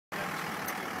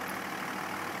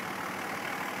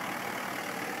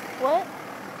What?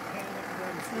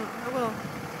 No, I will.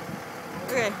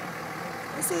 Okay.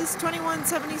 This is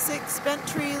 2176 Bent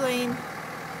Tree Lane.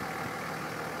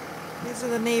 These are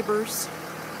the neighbors.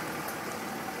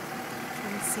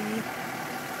 Trying to see.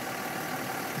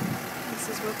 This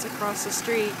is what's across the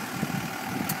street.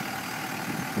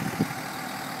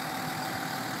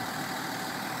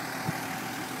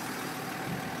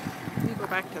 Let me go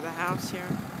back to the house here.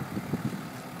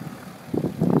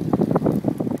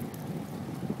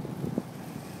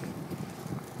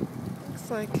 Looks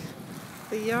like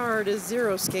the yard is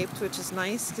zero-scaped, which is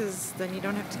nice because then you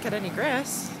don't have to cut any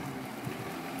grass.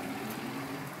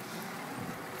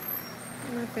 I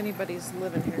don't know if anybody's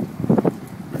living here.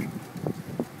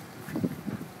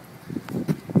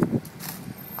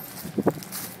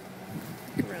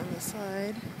 Look around the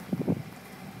side.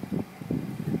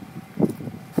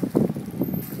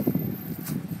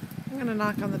 I'm gonna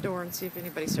knock on the door and see if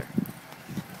anybody's here.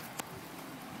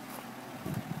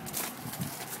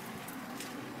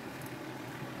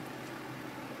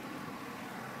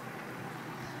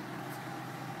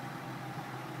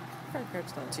 Front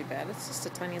yard's not too bad. It's just a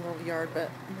tiny little yard, but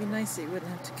it'd be nice that you wouldn't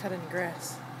have to cut any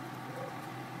grass.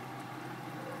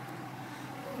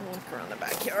 I'll look around the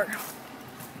backyard.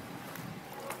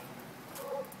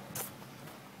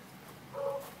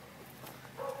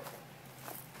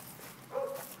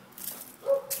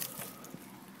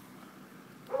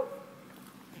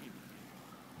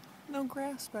 No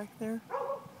grass back there.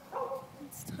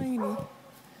 It's tiny.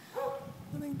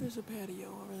 I think there's a patio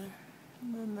over there.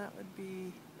 And then that would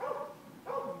be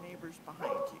the neighbors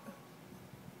behind you.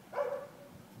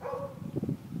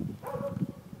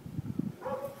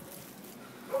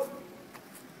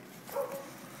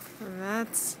 And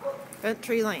that's Bent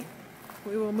Tree Lane.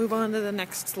 We will move on to the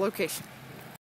next location.